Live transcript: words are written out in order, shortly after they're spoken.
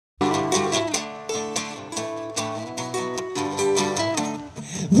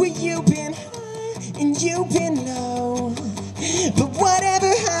you've been low, but whatever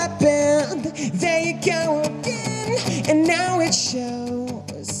happened, there you go again. And now it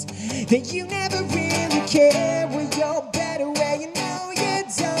shows that you never really care. Well, you're better where you know you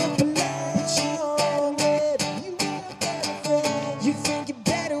don't belong. You think you're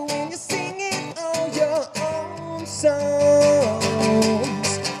better when you're singing all your own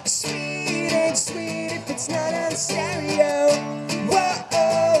songs. Sweet ain't sweet if it's not on stereo. Whoa,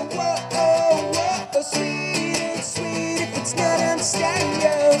 oh, whoa, oh, whoa. Sweet ain't sweet if it's not on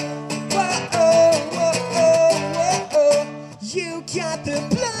stereo. Whoa, oh, whoa, oh, whoa, oh. You got the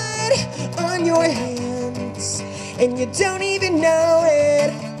blood on your hands, and you don't even know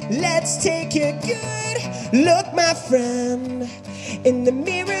it. Let's take a good look, my friend. In the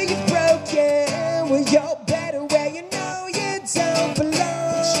mirror you're broken. Well, you're better where you know you don't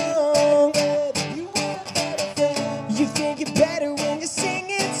belong. You think you're better when you're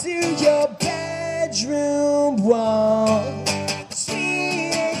singing to your bedroom wall.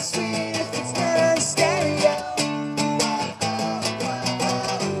 Sweet ain't sweet if it's not on stereo.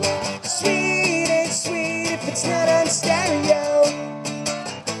 Sweet ain't sweet if it's not on stereo.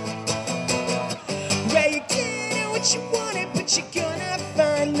 Where you getting what you wanted, but you're gonna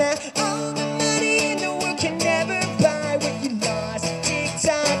find that all the money in the world can never buy what you lost.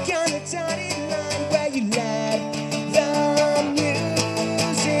 Tick-tock on the dotted line where you let the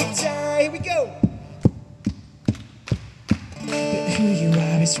music die. Here we go. But who you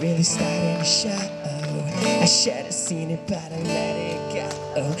are is really starting to show. I should have seen it, but I let it go.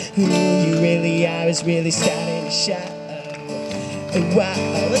 Who you really are is really starting to show. Wow,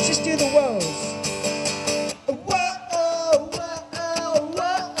 let's just do the woes.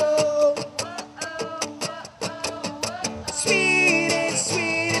 Sweet ain't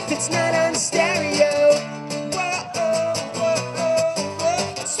sweet if it's not on stereo. Whoa, oh, whoa, oh,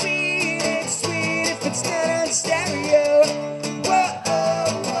 whoa. Sweet ain't sweet if it's not on stereo. Whoa,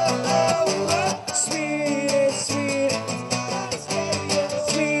 oh, whoa, oh, whoa. Sweet ain't sweet if it's not on stereo.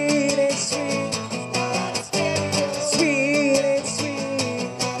 Sweet ain't sweet if it's not on stereo. Sweet ain't sweet if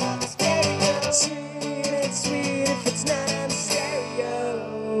it's not on stereo. Sweet ain't sweet if it's not on stereo.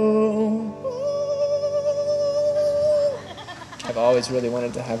 I've always really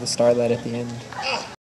wanted to have the starlight at the end.